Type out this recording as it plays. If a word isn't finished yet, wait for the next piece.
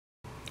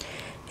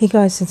Hey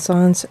guys, it's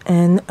Sans,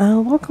 and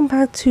welcome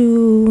back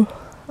to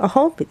a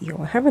haul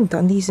video. I haven't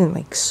done these in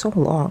like so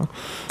long,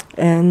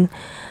 and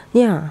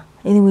yeah.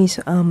 Anyways,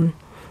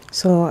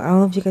 so I don't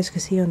know if you guys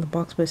can see on the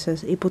box, but it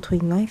says April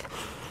 29th.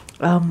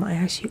 I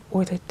actually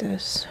ordered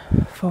this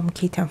from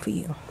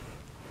Ktown4U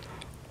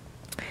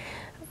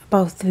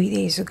about 3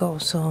 days ago,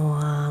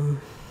 so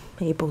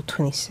April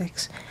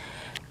 26th,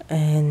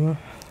 and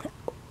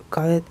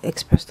got it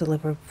express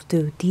delivered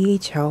through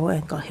DHL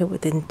and got here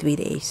within 3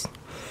 days.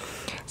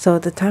 So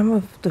at the time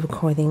of the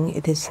recording,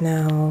 it is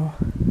now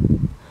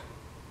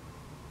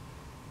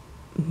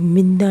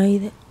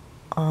midnight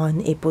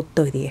on April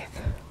 30th.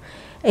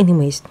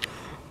 Anyways,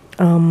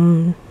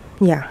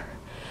 yeah.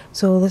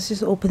 So let's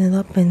just open it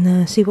up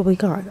and see what we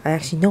got. I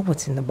actually know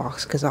what's in the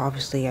box because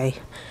obviously I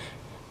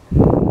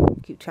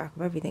keep track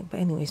of everything. But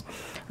anyways,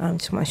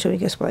 just want to show you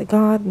guys what I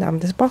got.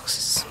 This box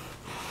is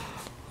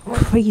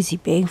crazy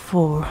big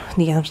for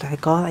the albums that I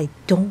got. I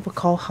don't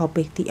recall how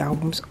big the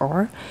albums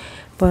are,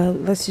 but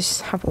let's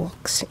just have a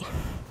look, see.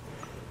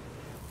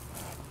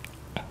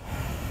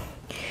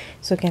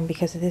 So again,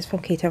 because it is from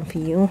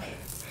Ktown4U,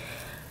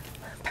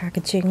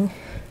 packaging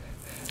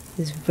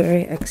is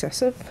very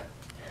excessive.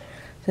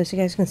 So as you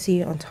guys can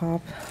see on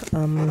top,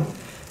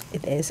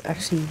 it is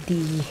actually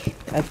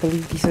I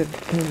believe these are,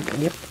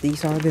 yep,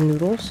 these are the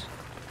noodles.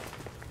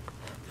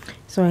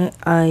 So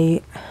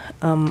I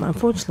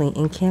unfortunately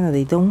in Canada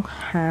they don't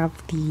have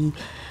the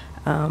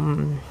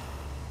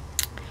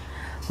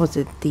what's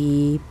it,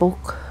 the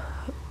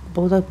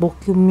Buldak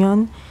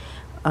Bokkeummyeon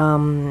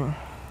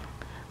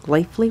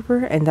light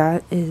flavor, and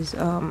that is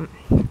I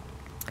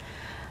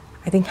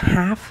think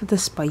half the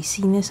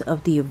spiciness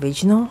of the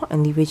original.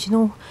 And the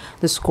original,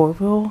 the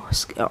Scoville,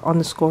 on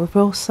the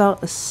Scoville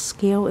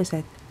scale is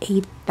at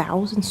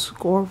 8,000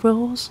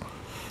 Scovilles,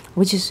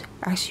 which is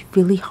actually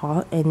really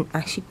hot and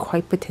actually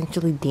quite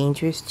potentially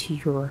dangerous to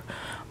your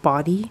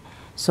body.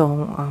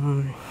 So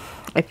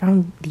I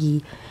found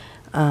the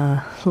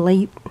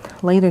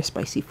lighter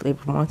spicy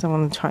flavor ones. I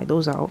want to try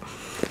those out.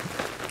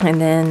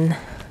 And then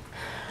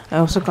I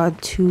also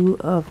got two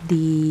of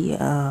the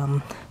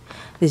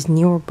this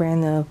newer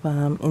brand of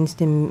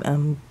instant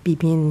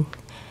Bibim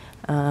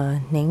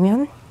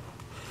Naengmyeon.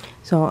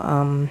 So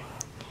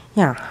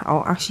yeah,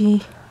 I'll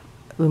actually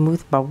remove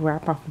the bubble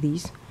wrap off of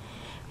these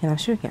and I'll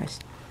show you guys.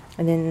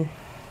 And then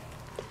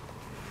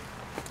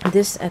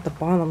this at the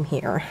bottom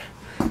here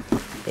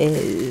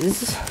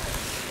is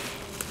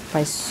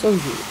by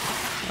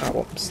SuJu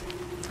albums.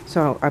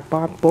 So I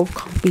bought both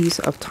copies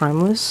of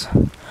Timeless.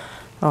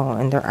 Oh,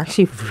 and they're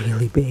actually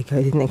really big.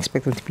 I didn't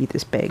expect them to be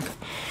this big.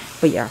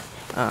 But yeah,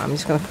 I'm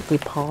just gonna quickly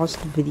pause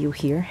the video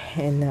here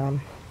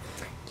and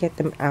get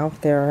them out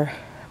of their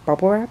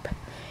bubble wrap.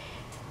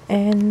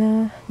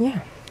 And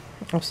yeah,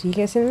 I'll see you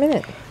guys in a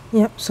minute.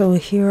 Yep, so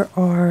here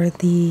are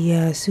the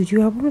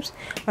SuJu albums.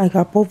 I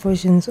got both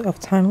versions of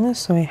Timeless.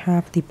 So I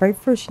have the bright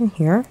version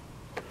here,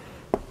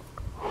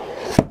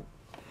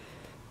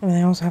 and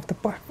I also have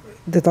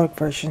the dark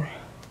version.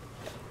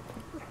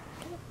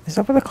 Is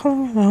that what they're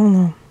calling it? I don't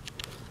know.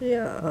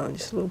 Yeah,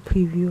 just a little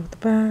preview of the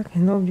back. I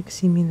know you can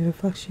see me in the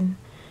reflection.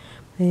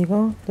 There you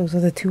go. Those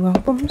are the two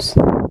albums.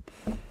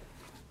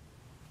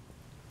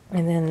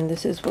 And then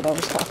this is what I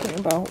was talking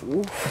about.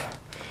 Oof.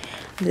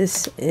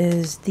 This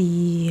is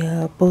the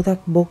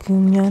Buldak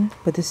Bokkeummyeon,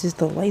 but this is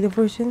the lighter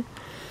version.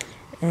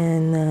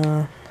 And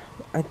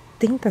I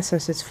think that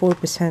says it's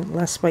 4%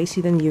 less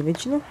spicy than the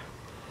original.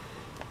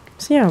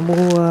 So yeah,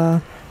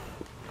 we'll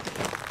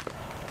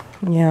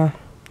yeah.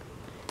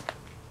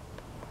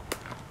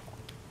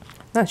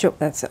 Not sure what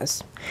that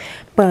says,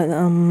 but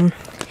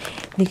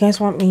if you guys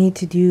want me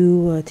to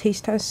do a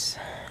taste test,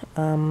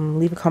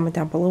 leave a comment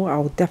down below.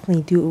 I'll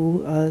definitely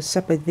do a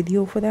separate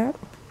video for that,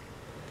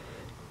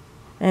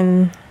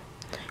 and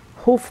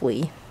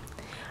hopefully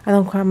I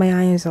don't cry my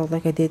eyes out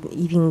like I did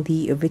eating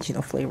the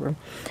original flavor.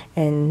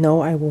 And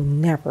no, I will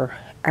never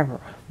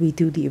ever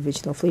redo the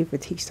original flavor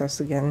taste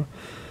test again.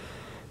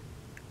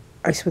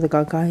 I swear to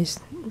God, guys,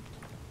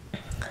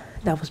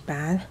 that was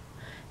bad.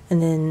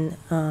 And then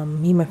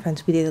me and my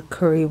friends, we did the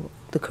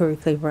curry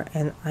flavor,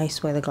 and I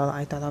swear to God,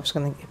 I thought I was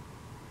gonna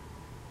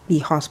be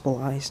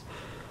hospitalized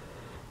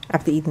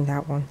after eating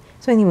that one.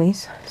 So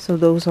anyways, so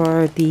those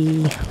are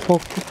the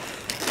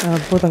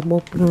Buldak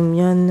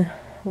Bokkeummyeon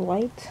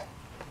light,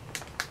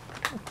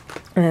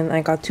 and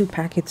I got two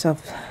packets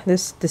of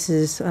this. This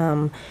is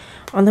on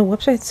the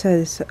website, it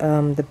says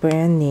the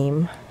brand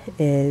name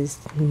is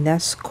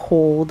Nest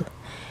Cold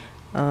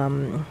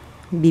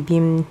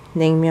Bibim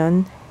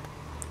Naengmyeon.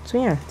 So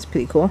yeah, it's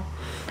pretty cool.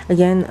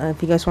 Again,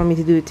 if you guys want me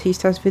to do a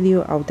taste test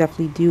video, I'll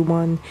definitely do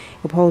one.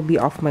 It'll probably be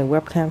off my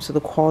webcam, so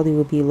the quality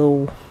will be a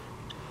little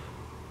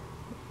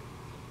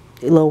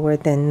lower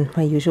than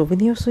my usual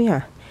video. So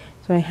yeah,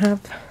 so I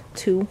have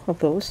two of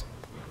those.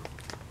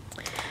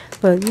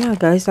 But yeah,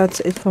 guys, that's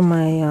it for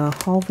my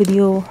haul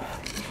video.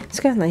 It's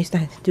kind of nice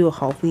to do a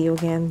haul video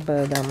again,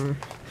 but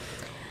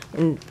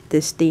in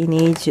this day and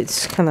age,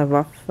 it's kind of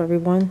rough for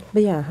everyone.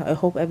 But yeah, I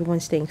hope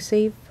everyone's staying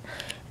safe.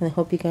 And I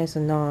hope you guys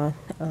are not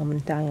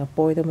dying of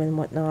boredom and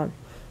whatnot.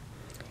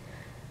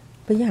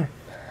 But yeah,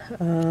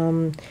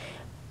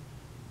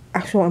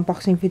 actual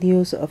unboxing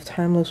videos of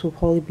Timeless will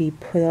probably be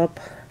put up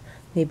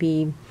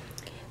maybe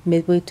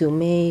midway to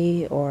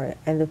May or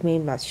end of May.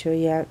 I'm not sure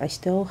yet. I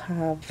still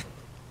have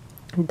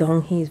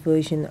Donghei's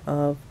version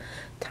of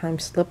Time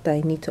Slip that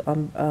I need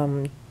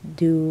to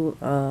do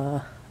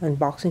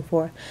unboxing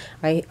for.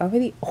 I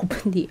already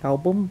opened the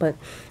album, but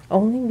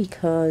only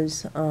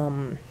because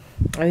I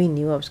already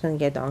knew I was gonna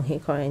get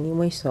Donghei card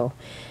anyway. So,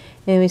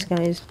 anyways,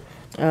 guys,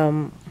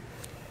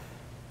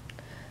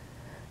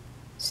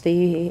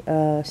 stay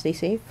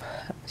safe,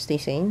 stay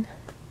sane,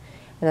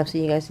 and I'll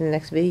see you guys in the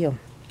next video.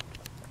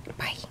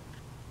 Bye.